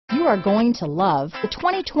you are going to love the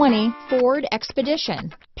 2020 Ford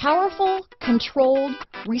Expedition. Powerful, controlled,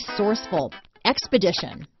 resourceful.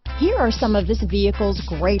 Expedition. Here are some of this vehicle's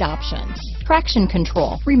great options: traction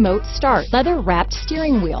control, remote start, leather-wrapped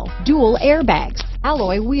steering wheel, dual airbags,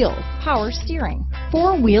 alloy wheels, power steering,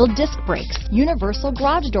 four-wheel disc brakes, universal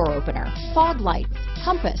garage door opener, fog lights,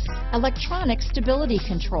 compass, electronic stability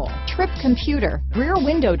control, trip computer, rear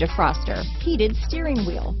window defroster, heated steering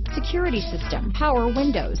wheel, security system, power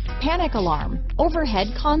windows, panic alarm, overhead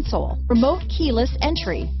console, remote keyless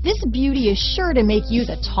entry. This beauty is sure to make you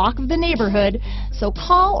the talk of the neighborhood, so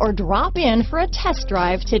call or drop in for a test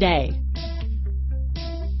drive today.